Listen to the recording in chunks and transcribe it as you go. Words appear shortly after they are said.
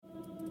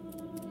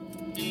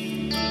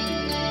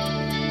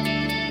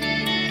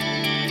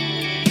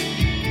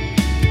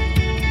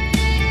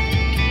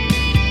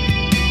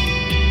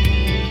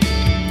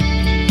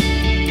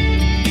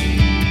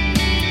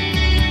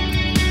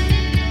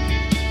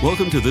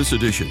Welcome to this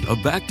edition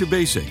of Back to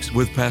Basics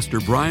with Pastor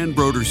Brian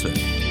Broderson.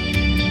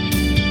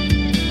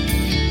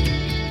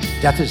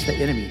 Death is the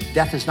enemy.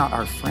 Death is not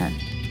our friend,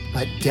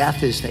 but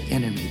death is the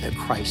enemy that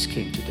Christ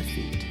came to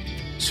defeat.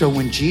 So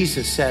when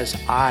Jesus says,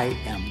 I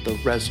am the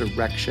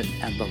resurrection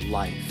and the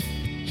life,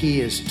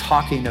 he is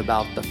talking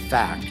about the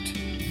fact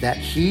that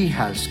he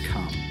has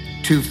come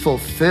to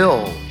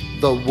fulfill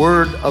the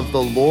word of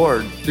the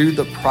Lord through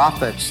the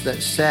prophets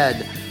that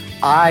said,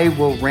 I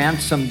will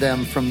ransom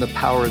them from the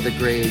power of the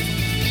grave.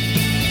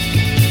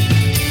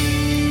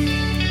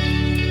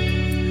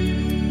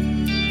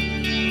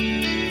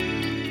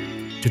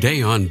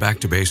 Today on Back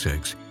to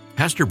Basics,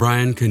 Pastor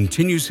Brian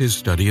continues his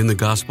study in the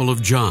Gospel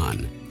of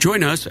John.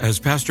 Join us as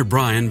Pastor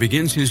Brian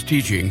begins his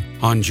teaching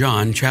on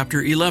John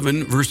chapter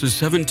 11, verses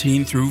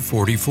 17 through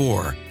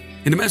 44,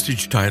 in a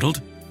message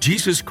titled,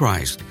 Jesus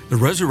Christ, the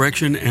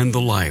Resurrection and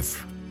the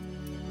Life.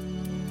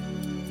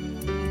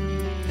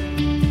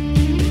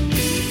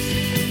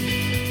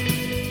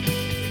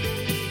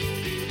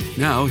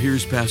 Now,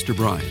 here's Pastor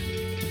Brian.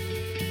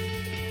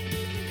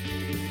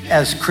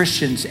 As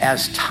Christians,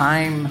 as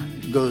time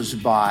goes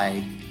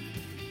by,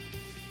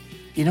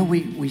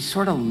 we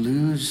sort of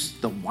lose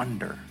the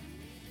wonder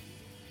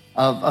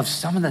of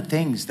some of the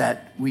things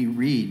that we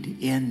read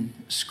in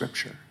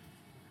Scripture.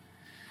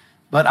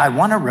 But I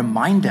want to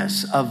remind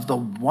us of the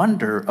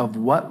wonder of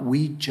what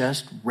we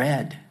just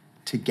read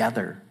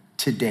together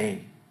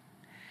today.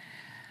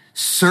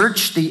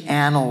 Search the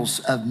annals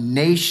of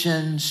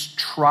nations,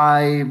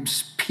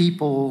 tribes,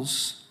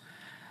 peoples.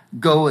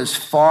 Go as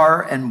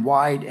far and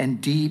wide and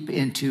deep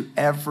into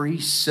every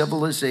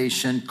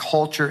civilization,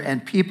 culture,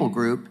 and people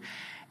group,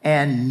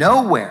 and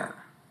nowhere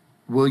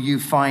will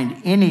you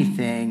find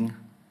anything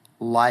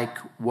like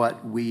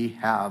what we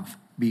have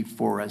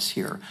before us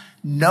here.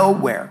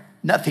 Nowhere,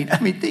 nothing.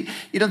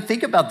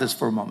 Think about this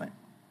for a moment.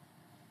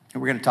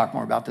 And we're going to talk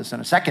more about this in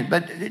a second,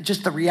 but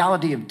just the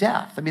reality of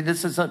death.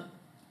 This is a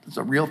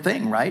real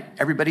thing, right?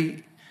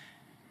 Everybody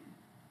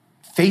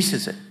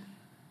faces it.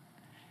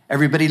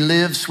 Everybody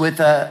lives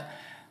with a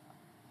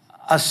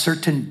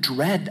certain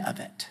dread of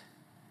it.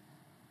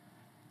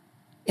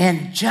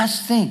 And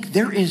just think,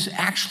 there is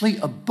actually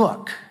a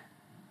book,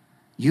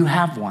 you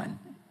have one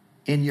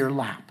in your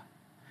lap,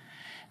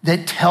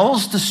 that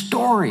tells the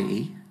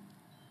story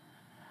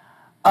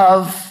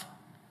of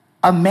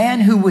a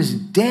man who was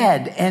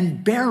dead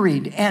and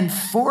buried and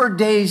 4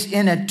 days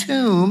in a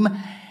tomb,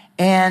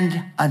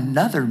 and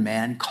another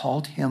man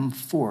called him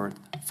forth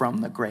from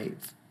the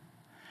grave.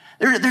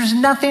 There's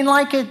nothing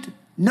like it.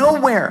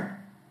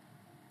 Nowhere.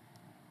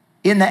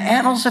 In the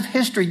annals of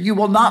history, you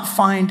will not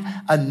find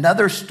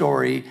another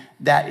story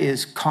that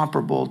is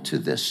comparable to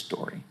this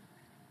story.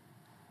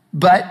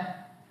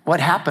 But what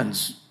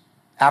happens?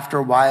 After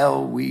a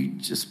while, we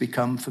just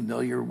become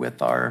familiar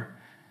with our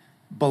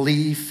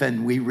belief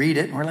and we read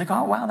it and we're like,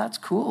 oh, wow, that's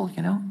cool,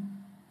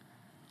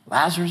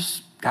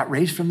 Lazarus got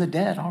raised from the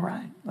dead. All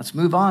right, let's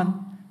move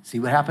on. See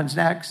what happens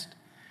next.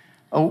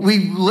 Oh,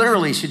 we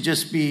literally should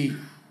just be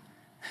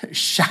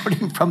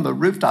shouting from the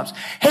rooftops,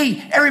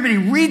 hey, everybody,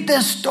 read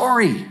this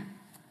story.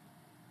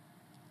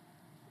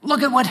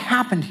 Look at what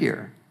happened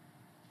here.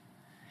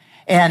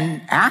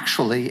 And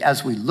actually,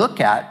 as we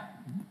look at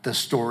the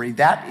story,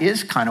 that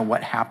is kind of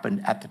what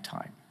happened at the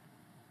time.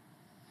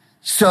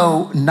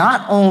 So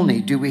not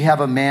only do we have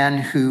a man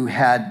who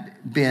had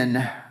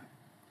been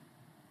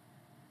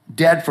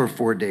dead for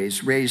 4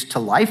 days, raised to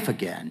life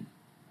again,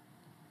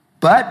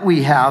 but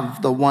we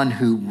have the one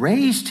who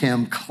raised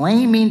him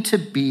claiming to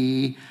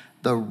be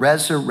the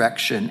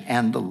resurrection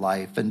and the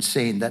life, and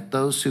saying that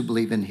those who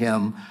believe in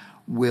him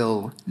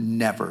will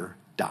never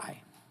die.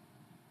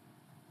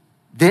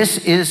 This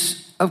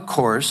is, of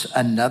course,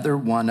 another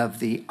one of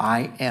the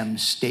I am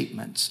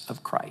statements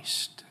of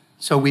Christ.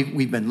 So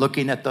we've been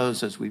looking at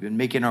those as we've been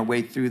making our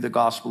way through the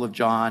Gospel of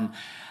John.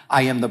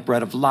 I am the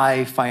bread of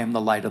life. I am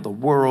the light of the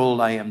world.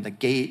 I am the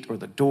gate or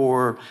the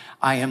door.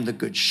 I am the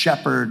good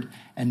shepherd.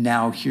 And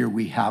now here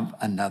we have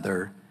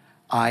another,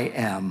 I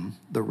am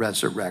the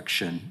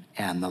resurrection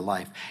and the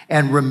life.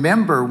 And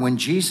remember, when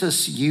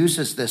Jesus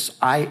uses this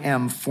I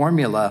am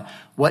formula,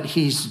 what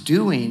he's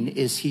doing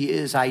is he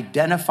is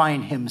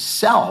identifying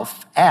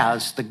himself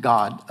as the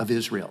God of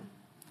Israel.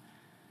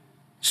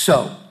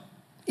 So,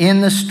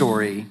 in the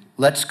story,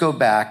 let's go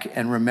back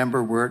and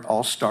remember where it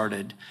all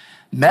started.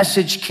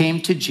 Message came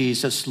to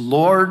Jesus,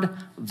 Lord,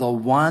 the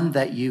one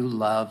that you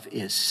love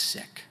is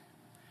sick.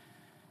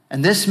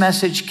 And this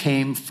message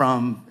came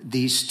from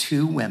these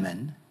two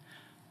women,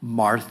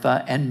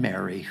 Martha and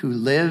Mary, who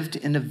lived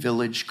in a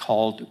village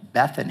called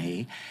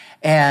Bethany.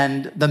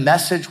 And the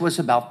message was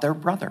about their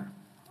brother,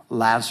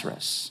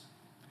 Lazarus.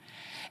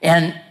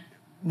 And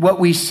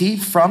what we see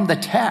from the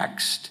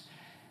text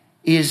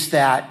is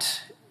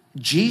that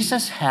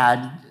Jesus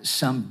had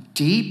some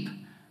deep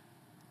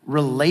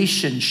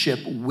relationship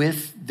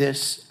with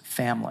this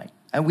family.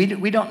 And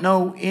we don't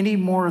know any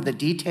more of the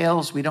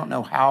details. We don't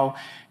know how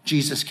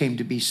Jesus came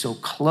to be so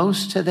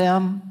close to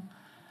them.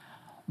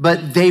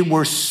 But they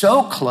were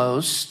so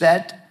close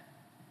that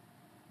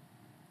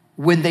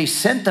when they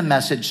sent the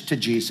message to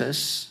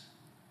Jesus,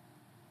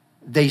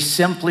 They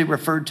simply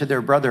referred to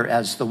their brother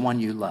as the one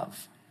you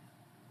love.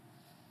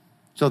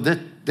 So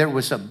there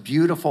was a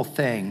beautiful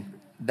thing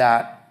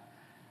that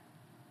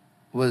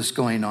was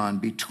going on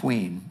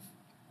between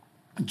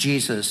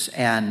Jesus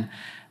and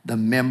the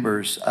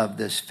members of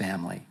this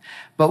family.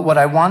 But what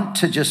I want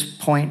to just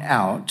point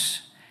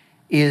out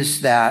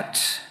is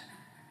that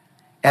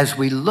as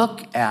we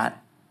look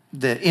at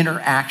the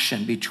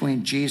interaction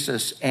between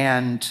Jesus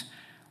and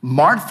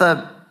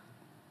Martha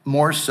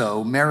more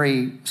so,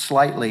 Mary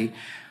slightly,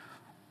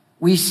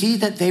 we see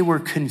that they were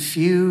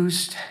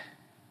confused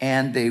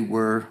and they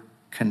were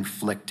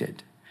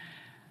conflicted.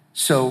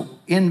 So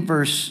in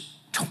verse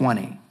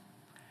 20,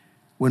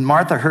 when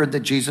Martha heard that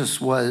Jesus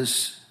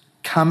was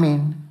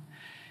coming,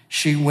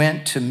 she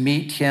went to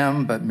meet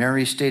him, but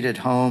Mary stayed at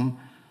home.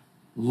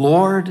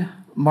 Lord,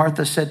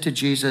 Martha said to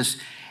Jesus,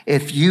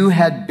 if you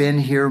had been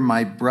here,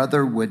 my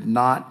brother would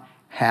not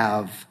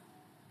have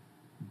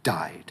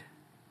died.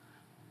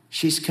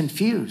 She's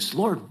confused.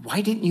 Lord,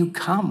 why didn't you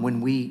come when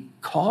we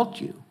called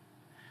you?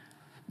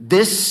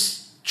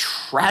 This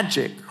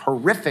tragic,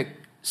 horrific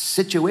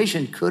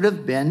situation could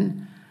have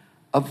been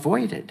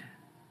avoided.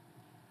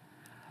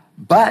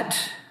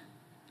 But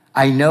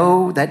I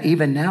know that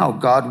even now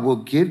God will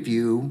give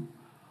you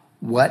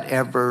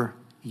whatever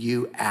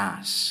you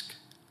ask.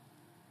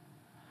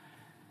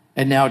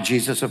 And now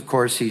Jesus, of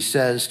course, he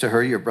says to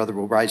her, your brother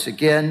will rise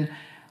again.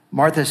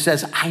 Martha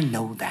says, I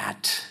know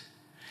that.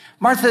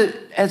 Martha,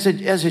 as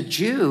a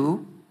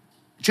Jew,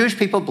 Jewish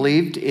people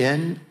believed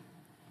in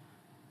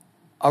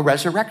a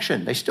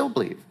resurrection. They still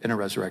believe in a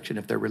resurrection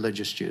if they're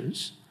religious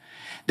Jews.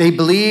 They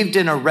believed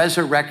in a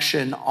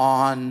resurrection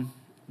on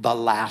the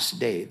last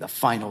day, the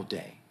final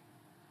day.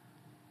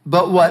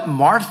 But what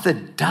Martha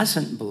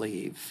doesn't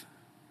believe,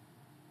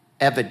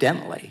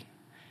 evidently,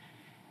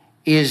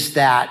 is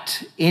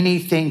that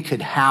anything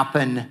could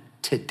happen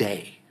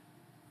today.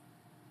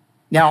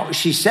 Now,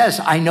 she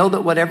says, I know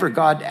that whatever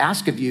God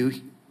asks of you,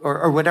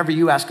 or whatever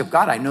you ask of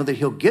God, I know that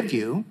he'll give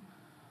you.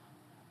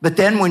 But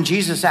then when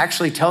Jesus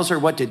actually tells her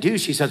what to do,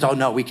 she says, oh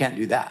no, we can't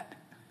do that.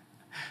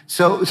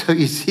 So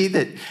you see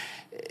that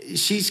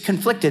she's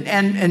conflicted.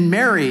 And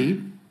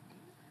Mary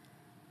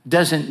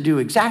doesn't do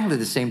exactly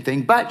the same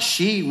thing, but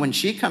when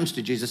she comes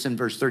to Jesus in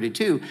verse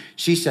 32,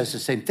 she says the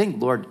same thing.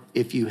 Lord,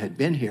 if you had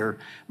been here,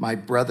 my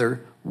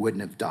brother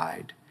wouldn't have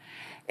died.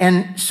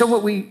 And so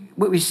what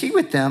we see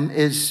with them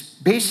is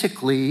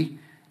basically,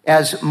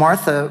 as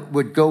Martha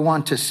would go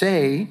on to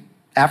say,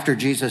 after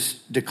Jesus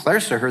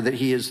declares to her that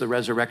he is the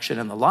resurrection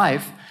and the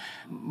life,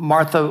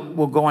 Martha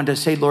will go on to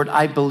say, Lord,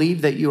 I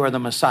believe that you are the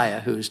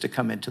Messiah who is to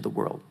come into the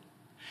world.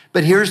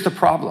 But here's the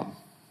problem.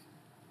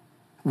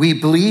 We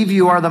believe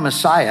you are the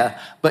Messiah,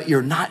 but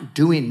you're not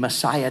doing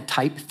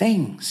Messiah-type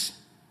things.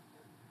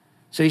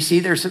 So you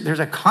see, there's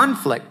a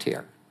conflict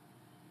here.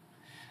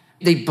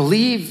 They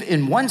believe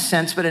in one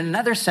sense, but in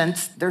another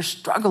sense, they're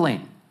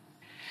struggling.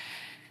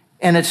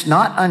 And it's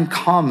not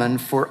uncommon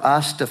for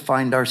us to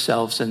find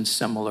ourselves in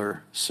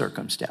similar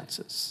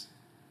circumstances,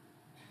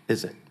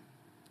 is it?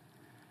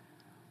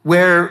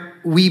 Where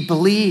we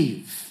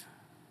believe.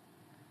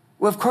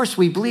 Well, of course,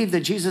 we believe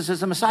that Jesus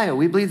is the Messiah.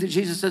 We believe that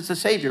Jesus is the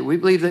Savior. We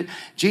believe that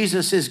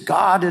Jesus is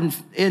God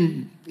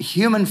in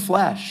human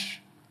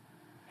flesh.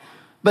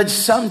 But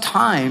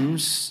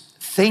sometimes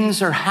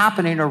things are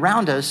happening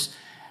around us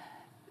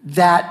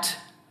that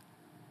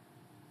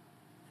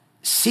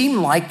seem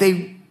like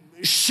they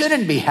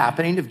shouldn't be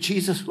happening if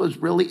Jesus was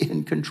really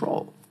in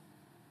control.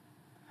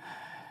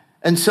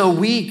 And so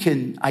we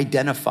can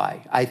identify,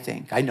 I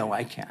think. I know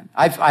I can.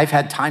 I've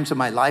had times in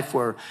my life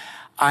where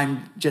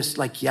I'm just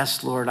like,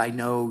 yes, Lord, I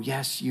know.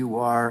 Yes, you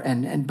are.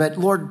 But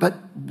Lord, but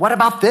what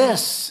about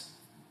this?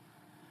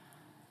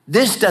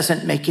 This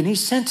doesn't make any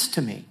sense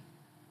to me.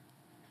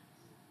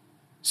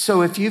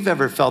 So if you've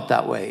ever felt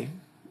that way,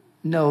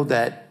 know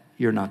that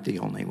you're not the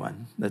only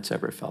one that's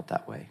ever felt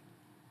that way.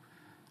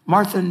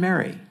 Martha and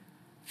Mary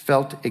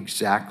felt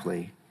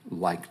exactly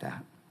like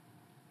that.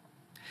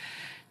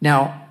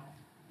 Now,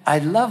 I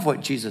love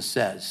what Jesus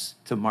says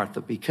to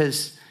Martha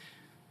because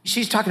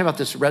she's talking about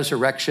this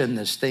resurrection,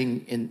 this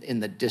thing in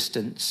the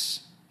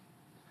distance.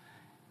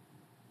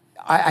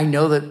 I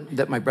know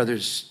that my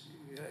brother's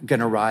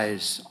going to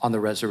rise on the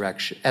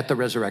resurrection, at the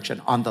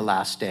resurrection on the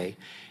last day.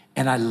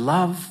 And I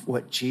love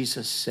what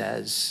Jesus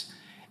says.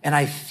 And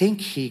I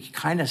think he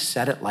kind of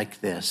said it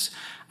like this.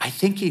 I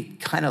think he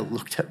kind of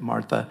looked at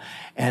Martha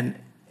and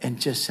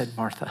just said,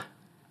 Martha,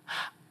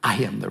 I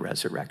am the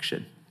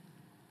resurrection.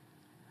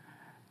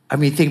 I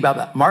mean, think about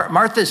that.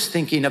 Martha's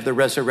thinking of the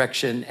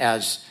resurrection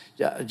as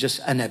just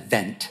an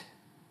event.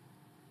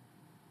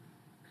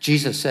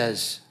 Jesus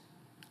says,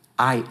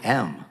 I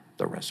am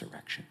the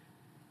resurrection.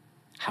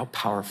 How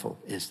powerful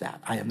is that?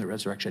 I am the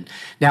resurrection.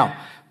 Now,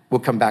 we'll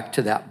come back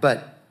to that.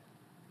 But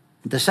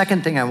the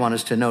second thing I want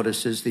us to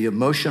notice is the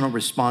emotional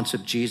response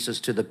of Jesus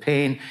to the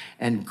pain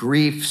and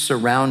grief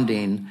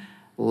surrounding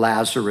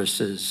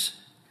Lazarus's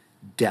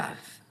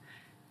death.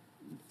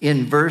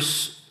 In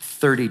verse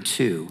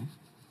 32,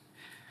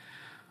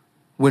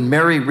 when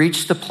Mary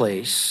reached the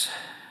place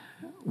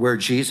where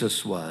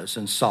Jesus was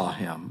and saw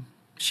him,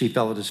 She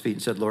fell at his feet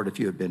and said, Lord, if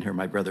you had been here,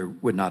 my brother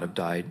would not have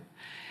died.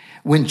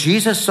 When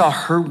Jesus saw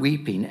her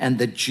weeping and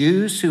the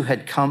Jews who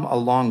had come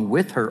along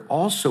with her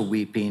also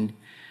weeping,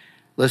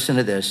 listen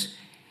to this,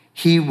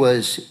 he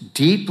was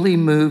deeply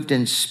moved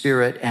in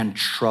spirit and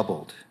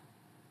troubled.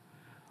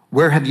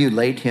 Where have you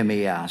laid him,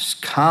 he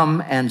asked.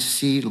 Come and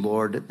see,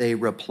 Lord, they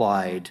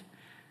replied.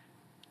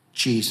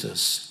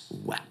 Jesus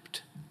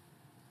wept.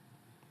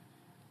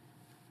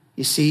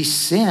 You see,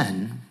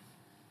 sin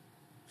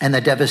and the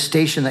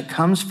devastation that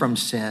comes from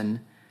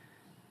sin,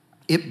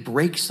 it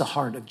breaks the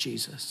heart of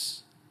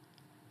Jesus.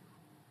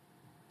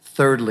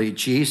 Thirdly,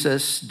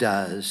 Jesus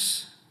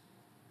does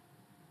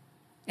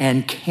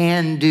and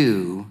can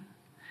do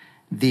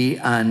the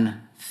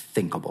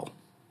unthinkable.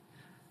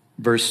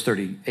 Verse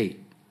 38.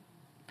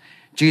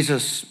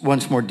 Jesus,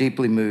 once more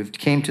deeply moved,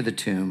 came to the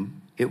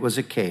tomb. It was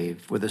a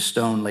cave with a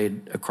stone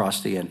laid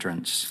across the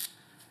entrance.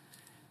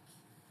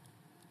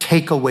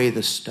 Take away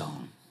the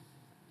stone,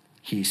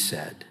 he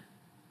said.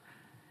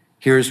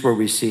 Here's where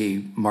we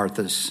see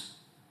Martha's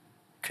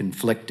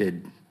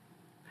conflicted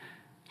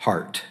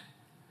heart.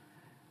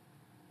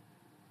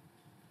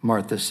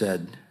 Martha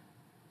said,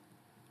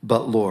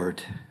 but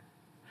Lord,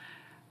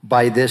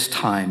 by this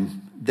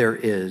time there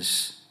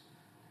is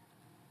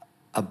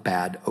a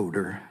bad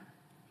odor,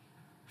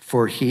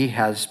 for he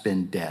has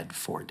been dead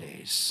 4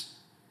 days.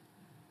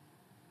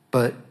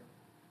 But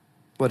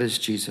what does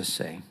Jesus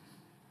say?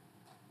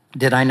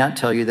 Did I not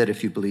tell you that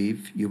if you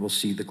believe, you will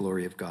see the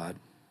glory of God?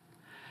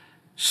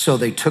 So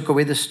they took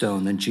away the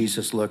stone. Then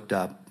Jesus looked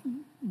up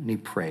and he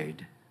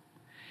prayed.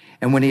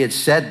 And when he had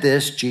said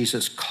this,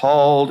 Jesus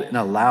called in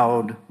a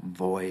loud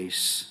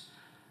voice,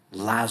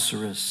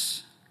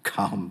 Lazarus,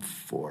 come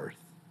forth.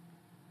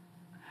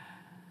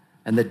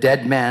 And the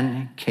dead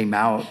man came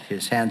out,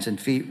 his hands and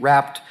feet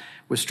wrapped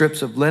with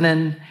strips of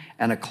linen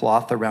and a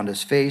cloth around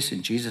his face.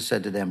 And Jesus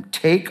said to them,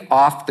 take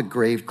off the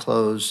grave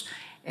clothes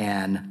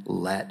and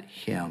let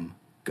him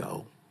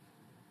go.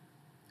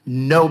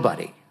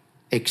 Nobody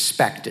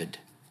expected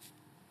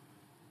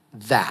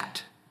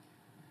that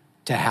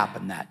to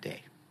happen that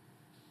day.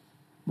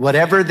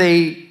 Whatever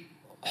they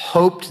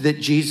hoped that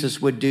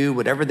Jesus would do,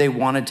 whatever they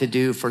wanted to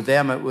do, for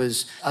them it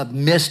was a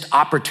missed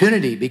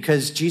opportunity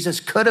because Jesus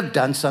could have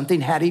done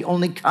something had he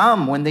only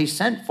come when they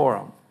sent for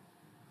him.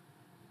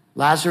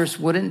 Lazarus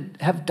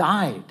wouldn't have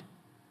died,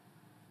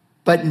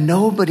 but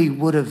nobody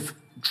would have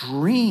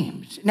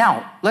dreamed.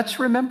 Now, let's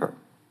remember,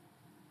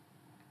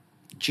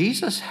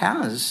 Jesus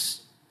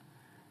has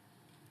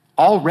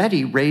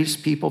already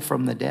raised people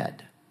from the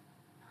dead.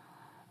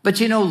 But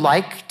you know,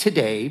 like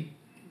today,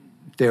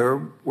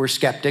 there were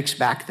skeptics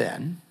back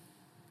then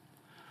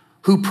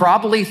who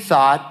probably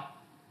thought,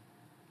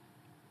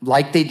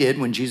 like they did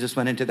when Jesus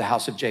went into the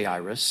house of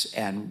Jairus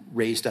and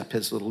raised up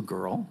his little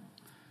girl,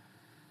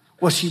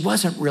 well, she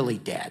wasn't really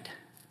dead.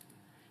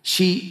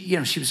 She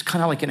was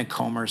kind of like in a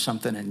coma or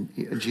something,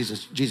 and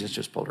Jesus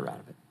just pulled her out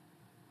of it.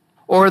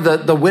 Or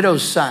the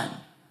widow's son,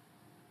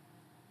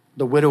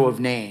 the widow of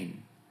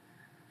Nain.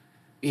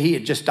 He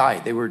had just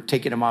died. They were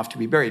taking him off to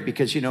be buried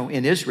because,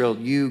 in Israel,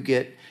 you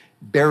get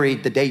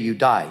buried the day you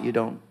die. You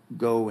don't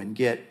go and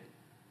get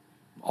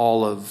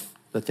all of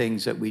the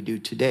things that we do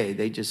today.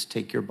 They just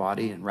take your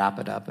body and wrap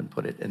it up and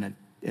put it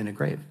in a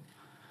grave.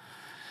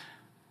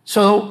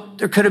 So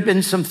there could have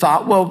been some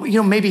thought, well,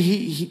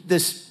 maybe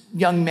this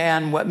young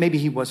man, maybe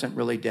he wasn't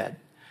really dead.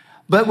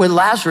 But with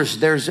Lazarus,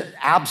 there's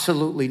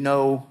absolutely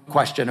no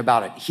question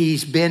about it.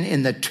 He's been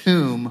in the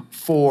tomb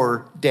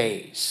 4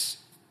 days.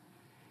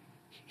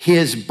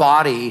 His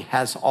body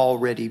has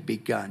already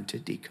begun to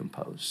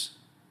decompose.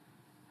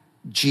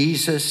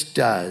 Jesus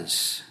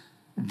does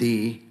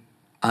the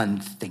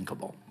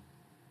unthinkable.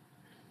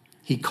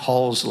 He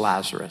calls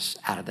Lazarus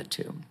out of the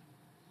tomb.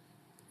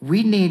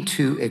 We need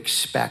to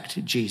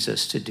expect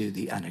Jesus to do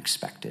the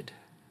unexpected.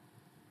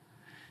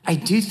 I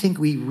do think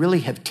we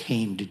really have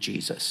tamed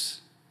Jesus.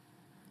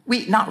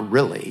 Not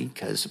really,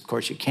 because of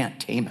course you can't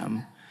tame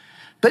him,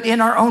 but in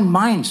our own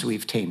minds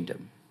we've tamed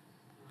him.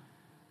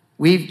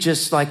 We've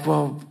just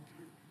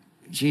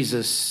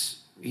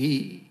Jesus,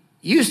 he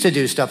used to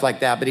do stuff like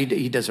that, but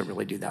he doesn't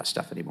really do that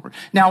stuff anymore.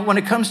 Now, when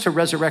it comes to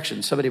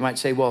resurrection, somebody might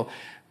say, well,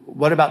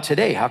 what about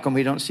today? How come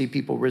we don't see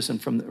people rising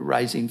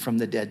from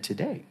the dead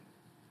today?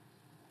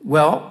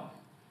 Well,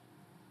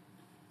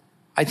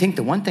 I think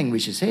the one thing we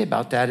should say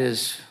about that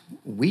is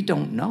we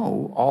don't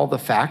know all the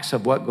facts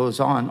of what goes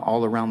on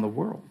all around the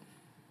world.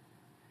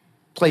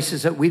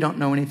 Places that we don't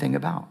know anything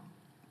about.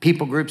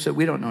 People groups that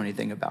we don't know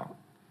anything about.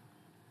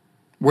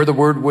 Where the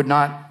word would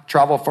not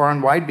travel far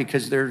and wide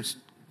because there's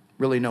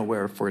really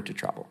nowhere for it to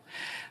travel.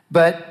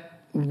 But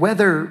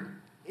whether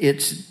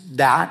it's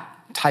that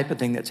type of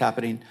thing that's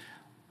happening,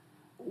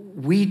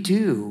 we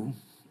do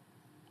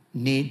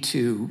need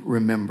to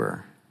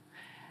remember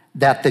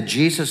that the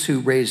Jesus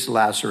who raised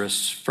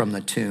Lazarus from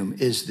the tomb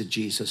is the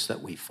Jesus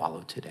that we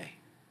follow today.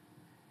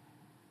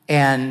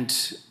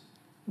 And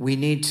we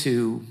need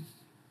to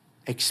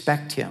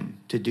expect him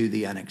to do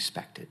the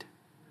unexpected,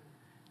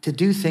 to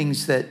do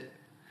things that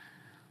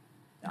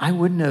I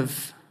wouldn't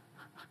have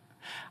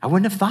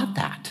thought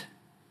that.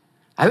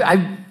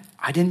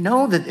 I didn't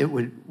know that it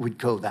would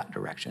go that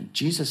direction.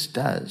 Jesus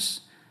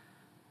does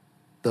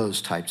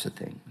those types of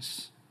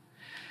things.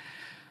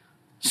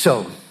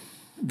 So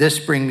this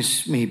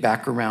brings me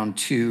back around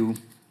to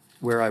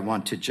where I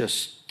want to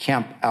just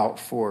camp out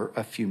for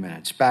a few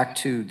minutes. Back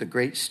to the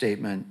great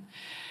statement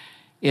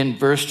in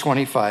verse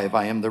 25,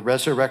 I am the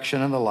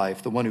resurrection and the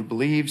life. The one who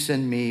believes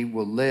in me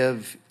will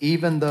live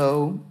even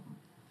though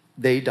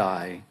they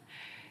die.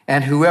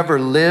 And whoever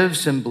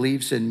lives and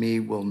believes in me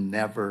will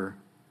never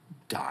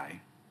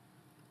die.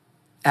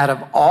 Out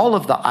of all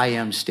of the I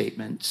am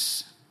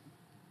statements,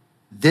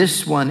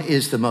 this one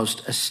is the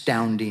most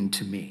astounding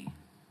to me.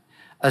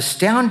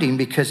 Astounding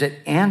because it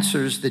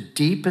answers the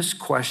deepest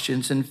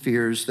questions and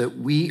fears that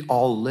we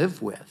all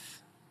live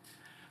with.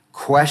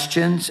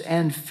 Questions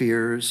and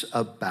fears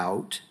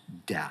about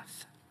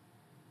death.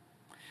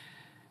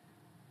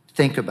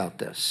 Think about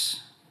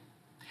this.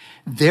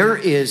 There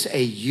is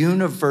a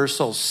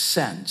universal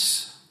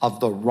sense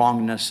of the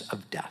wrongness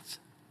of death.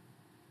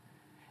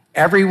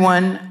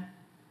 Everyone,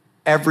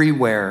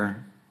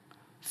 everywhere,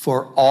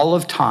 for all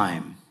of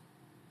time,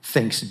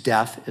 thinks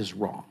death is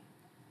wrong.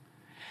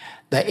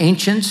 The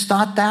ancients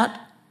thought that,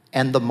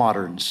 and the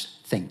moderns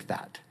think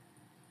that.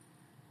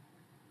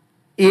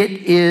 It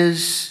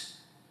is,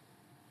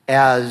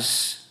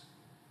 as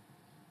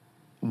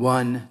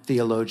one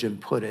theologian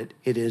put it,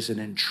 it is an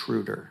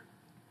intruder.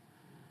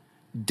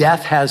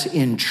 Death has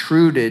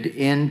intruded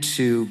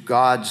into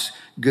God's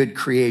good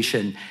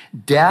creation.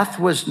 Death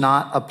was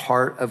not a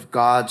part of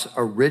God's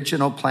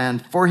original plan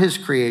for his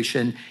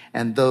creation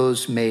and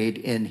those made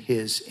in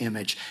his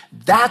image.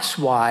 That's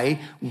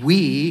why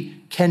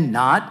we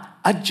cannot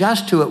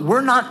adjust to it.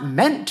 We're not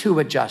meant to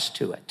adjust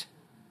to it.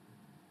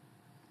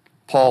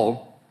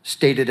 Paul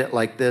stated it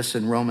like this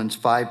in Romans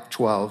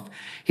 5:12.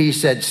 He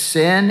said,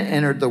 sin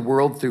entered the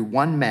world through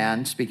one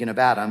man, speaking of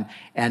Adam,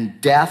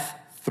 and death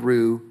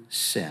through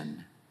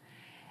sin.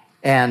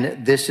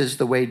 And this is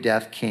the way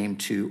death came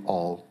to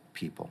all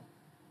people.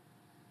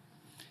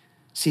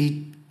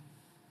 See,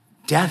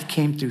 death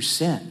came through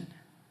sin.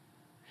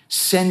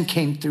 Sin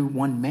came through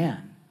one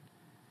man.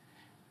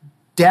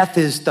 Death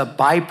is the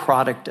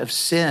byproduct of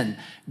sin.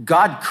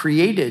 God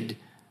created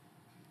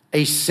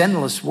a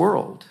sinless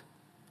world.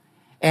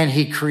 And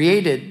he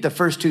created the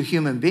first two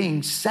human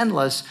beings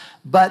sinless,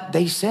 but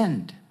they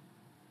sinned.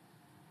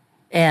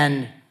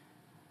 And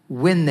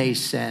when they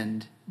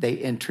sinned, they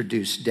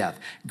introduced death.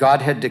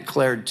 God had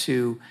declared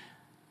to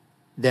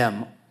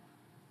them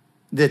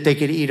that they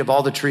could eat of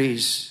all the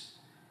trees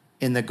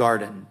in the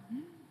garden,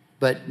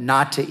 but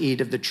not to eat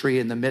of the tree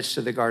in the midst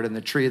of the garden, the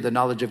tree of the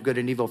knowledge of good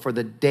and evil, for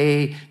the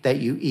day that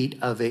you eat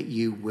of it,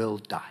 you will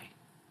die.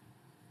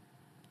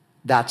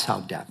 That's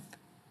how death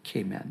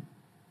came in.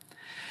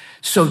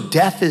 So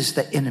death is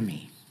the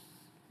enemy.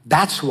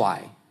 That's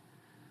why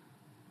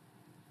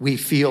we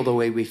feel the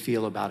way we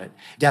feel about it.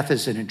 Death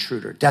is an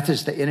intruder. Death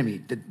is the enemy.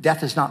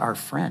 Death is not our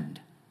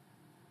friend.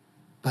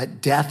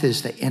 But death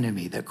is the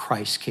enemy that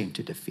Christ came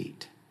to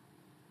defeat.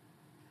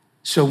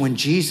 So when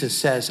Jesus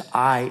says,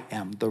 I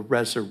am the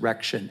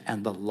resurrection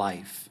and the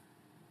life,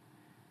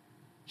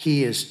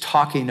 he is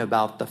talking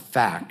about the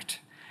fact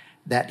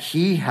that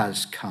he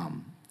has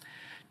come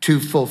to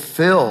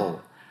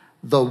fulfill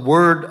the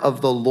word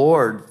of the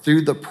Lord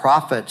through the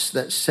prophets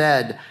that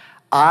said,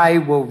 I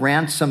will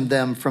ransom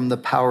them from the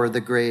power of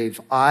the grave.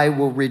 I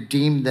will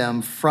redeem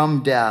them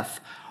from death.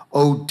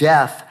 O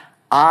death,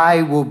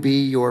 I will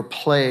be your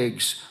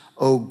plagues.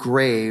 O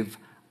grave,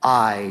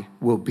 I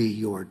will be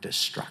your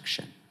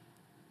destruction.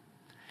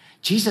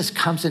 Jesus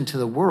comes into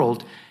the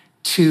world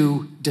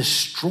to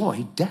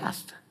destroy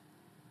death.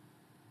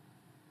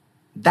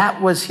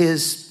 That was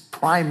his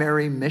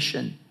primary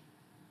mission,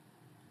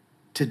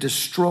 to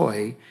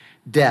destroy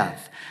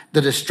death.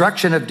 The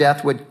destruction of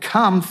death would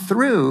come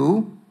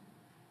through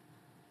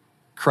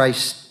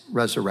Christ's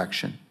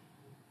resurrection.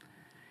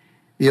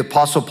 The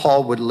Apostle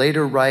Paul would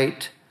later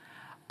write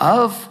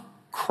of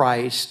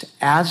Christ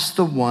as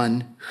the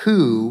one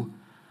who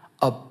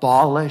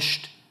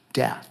abolished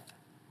death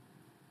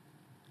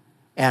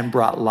and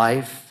brought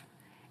life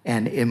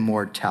and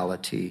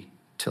immortality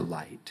to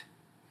light.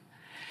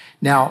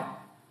 Now,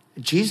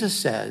 Jesus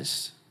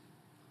says,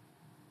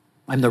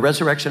 I'm the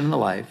resurrection and the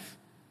life.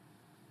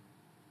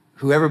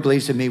 Whoever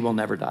believes in me will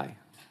never die.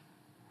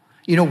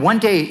 You know, one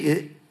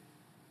day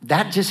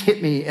that just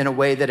hit me in a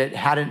way that it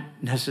hadn't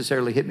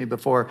necessarily hit me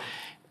before.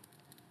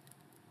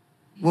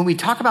 When we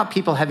talk about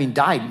people having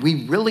died,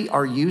 we really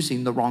are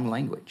using the wrong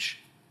language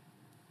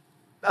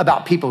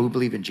about people who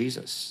believe in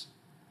Jesus.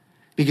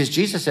 Because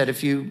Jesus said,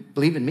 if you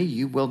believe in me,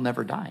 you will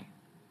never die.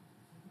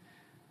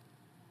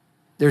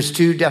 There's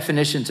two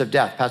definitions of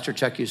death. Pastor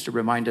Chuck used to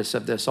remind us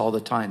of this all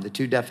the time, the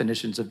two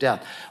definitions of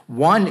death.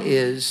 One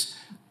is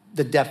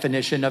the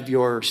definition of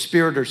your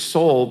spirit or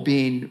soul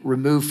being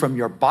removed from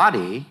your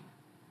body.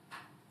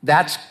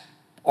 That's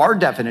our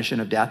definition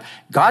of death.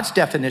 God's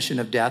definition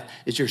of death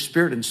is your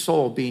spirit and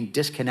soul being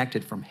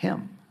disconnected from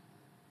him.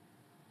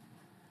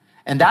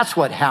 And that's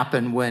what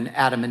happened when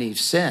Adam and Eve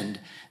sinned.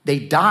 They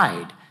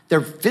died. Their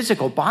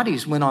physical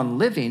bodies went on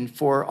living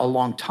for a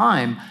long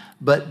time,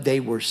 but they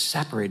were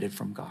separated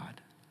from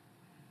God.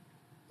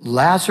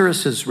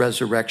 Lazarus'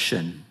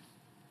 resurrection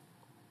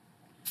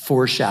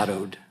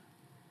foreshadowed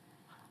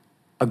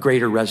a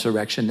greater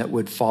resurrection that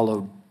would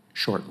follow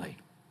shortly.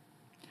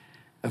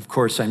 Of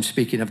course, I'm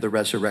speaking of the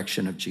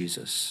resurrection of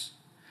Jesus.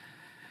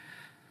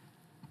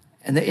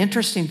 And the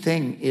interesting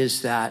thing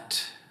is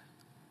that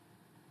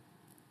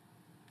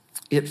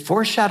it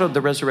foreshadowed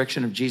the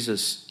resurrection of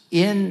Jesus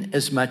in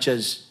as much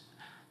as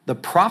the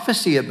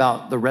prophecy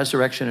about the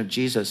resurrection of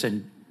Jesus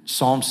in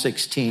Psalm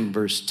 16,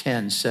 verse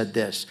 10 said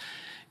this,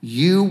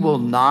 "You will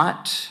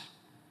not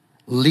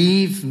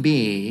leave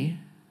me,"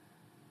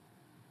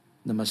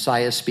 the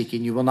Messiah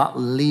speaking, "you will not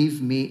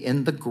leave me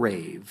in the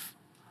grave,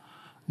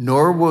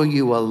 nor will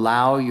you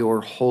allow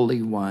your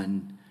Holy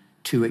One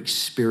to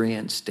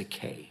experience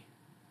decay."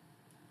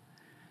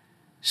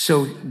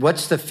 So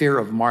what's the fear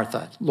of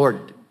Martha?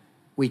 Lord,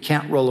 we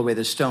can't roll away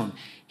the stone.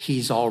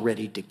 He's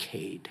already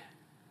decayed.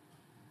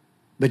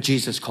 But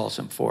Jesus calls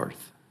him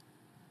forth.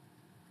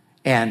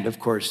 And of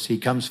course, he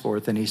comes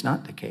forth and he's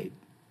not decayed.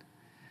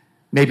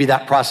 Maybe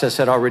that process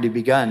had already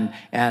begun,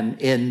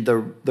 and in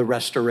the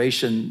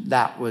restoration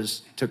that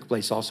took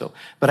place also.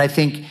 But I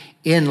think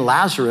in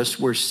Lazarus,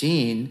 we're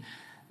seeing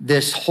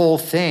this whole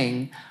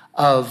thing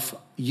of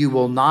you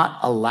will not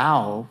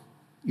allow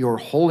your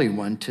Holy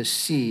One to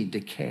see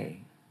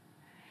decay.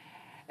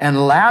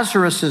 And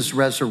Lazarus'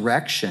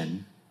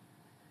 resurrection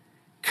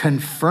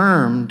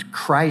confirmed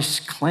Christ's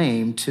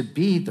claim to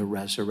be the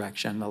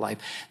resurrection and the life.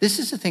 This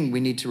is the thing we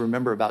need to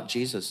remember about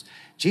Jesus.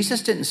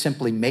 Jesus didn't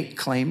simply make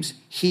claims.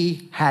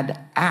 He had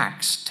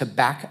acts to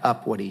back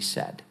up what he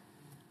said.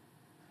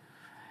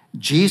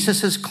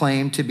 Jesus'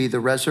 claim to be the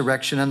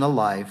resurrection and the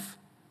life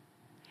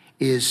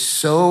is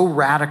so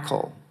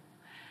radical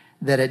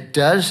that it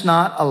does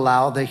not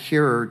allow the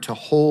hearer to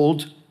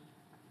hold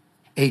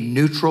a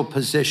neutral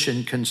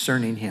position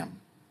concerning him.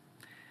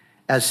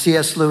 As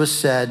C.S. Lewis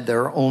said,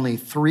 there are only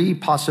three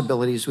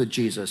possibilities with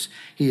Jesus.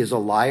 He is a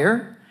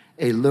liar,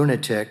 a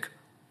lunatic,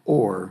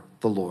 or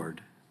the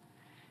Lord.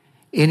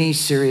 Any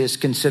serious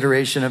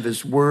consideration of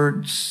his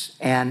words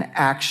and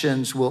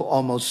actions will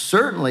almost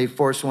certainly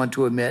force one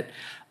to admit,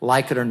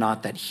 like it or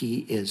not, that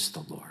he is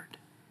the Lord.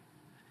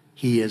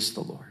 He is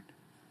the Lord.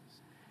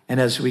 And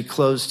as we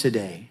close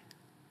today,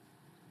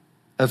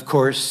 of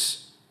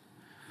course,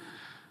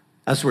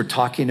 as we're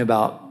talking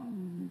about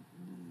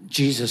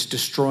Jesus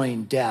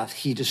destroying death,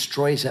 he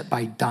destroys it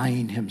by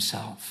dying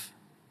himself,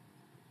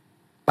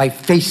 by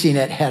facing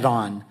it head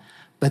on,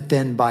 but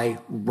then by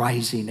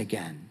rising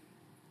again.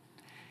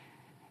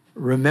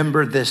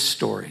 Remember this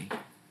story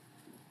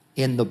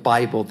in the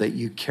Bible that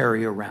you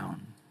carry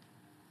around.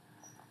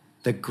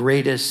 The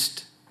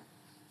greatest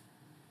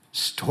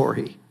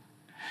story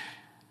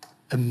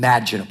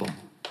imaginable.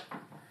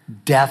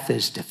 Death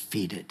is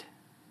defeated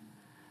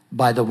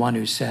by the one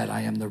who said,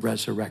 "I am the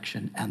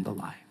resurrection and the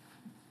life."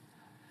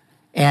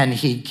 And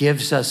he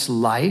gives us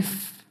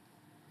life.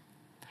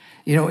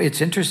 You know,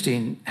 it's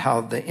interesting how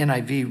the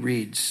NIV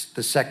reads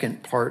the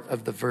second part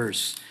of the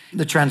verse.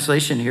 The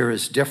translation here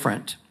is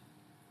different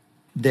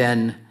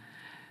than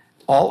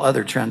all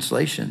other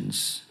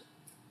translations.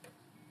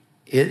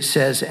 It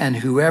says, "And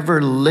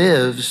whoever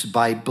lives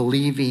by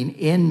believing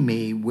in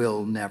me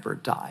will never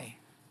die."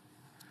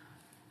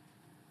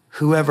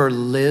 Whoever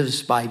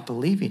lives by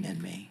believing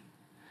in me.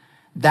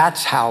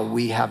 That's how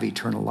we have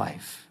eternal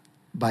life,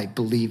 by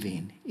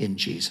believing in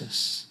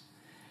Jesus.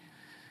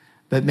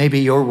 But maybe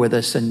you're with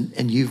us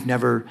and you've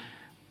never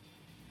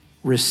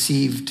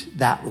received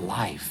that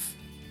life.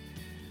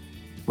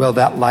 Well,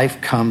 that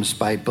life comes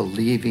by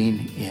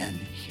believing in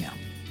him,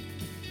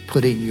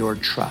 putting your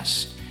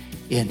trust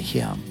in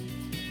him,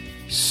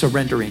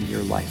 surrendering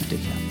your life to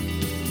him.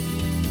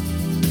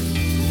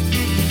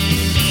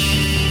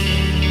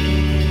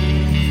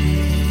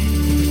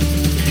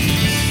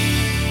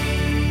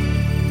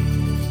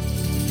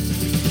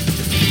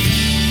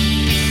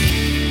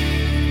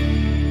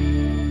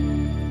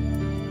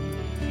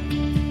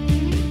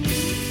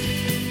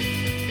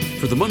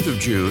 For the month of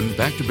June,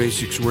 Back to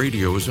Basics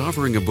Radio is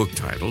offering a book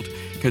titled,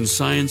 Can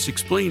Science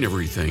Explain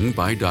Everything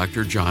by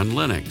Dr. John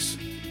Lennox.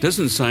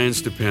 Doesn't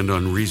science depend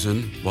on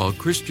reason, while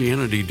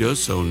Christianity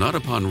does so not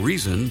upon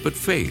reason, but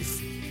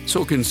faith?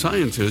 So can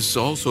scientists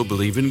also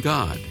believe in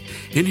God?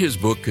 In his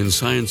book, Can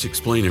Science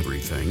Explain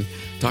Everything?,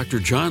 Dr.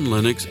 John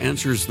Lennox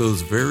answers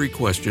those very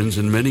questions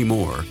and many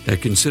more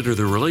that consider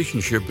the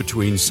relationship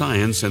between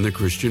science and the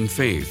Christian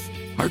faith.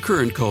 Our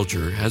current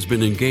culture has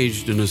been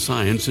engaged in a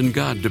science and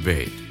God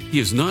debate. He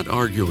is not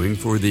arguing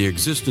for the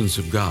existence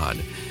of God,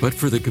 but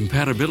for the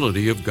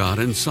compatibility of God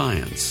and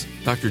science.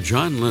 Dr.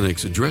 John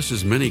Lennox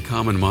addresses many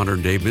common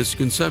modern-day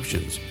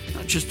misconceptions,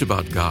 not just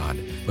about God,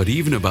 but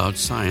even about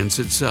science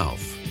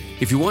itself.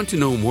 If you want to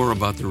know more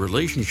about the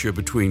relationship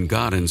between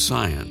God and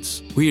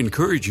science, we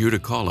encourage you to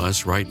call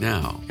us right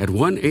now at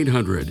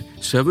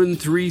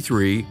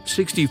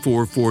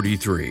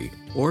 1-800-733-6443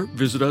 or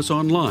visit us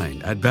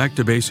online at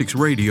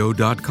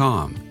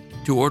backtobasicsradio.com.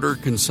 to order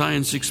Can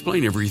Science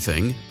Explain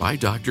Everything by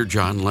Dr.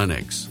 John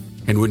Lennox.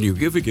 And when you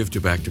give a gift to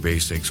Back to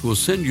Basics, we'll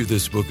send you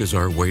this book as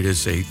our way to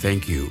say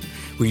thank you.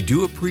 We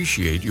do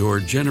appreciate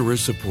your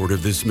generous support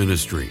of this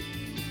ministry.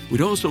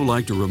 We'd also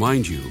like to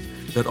remind you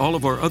that all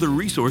of our other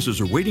resources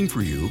are waiting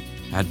for you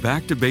at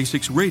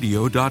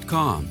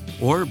backtobasicsradio.com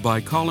or by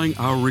calling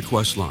our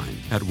request line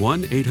at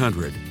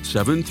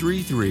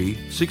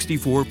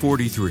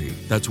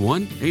 1-800-733-6443. That's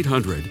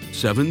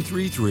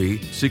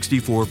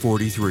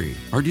 1-800-733-6443.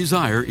 Our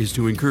desire is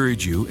to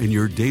encourage you in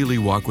your daily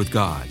walk with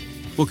God.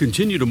 We'll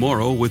continue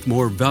tomorrow with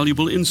more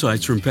valuable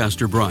insights from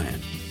Pastor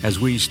Brian as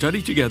we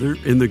study together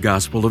in the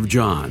Gospel of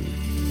John.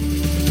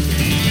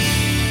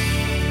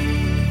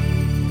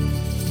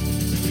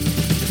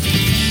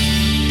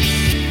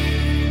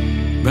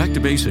 Back to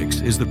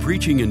Basics is the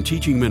preaching and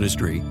teaching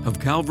ministry of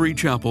Calvary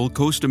Chapel,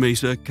 Costa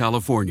Mesa,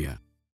 California.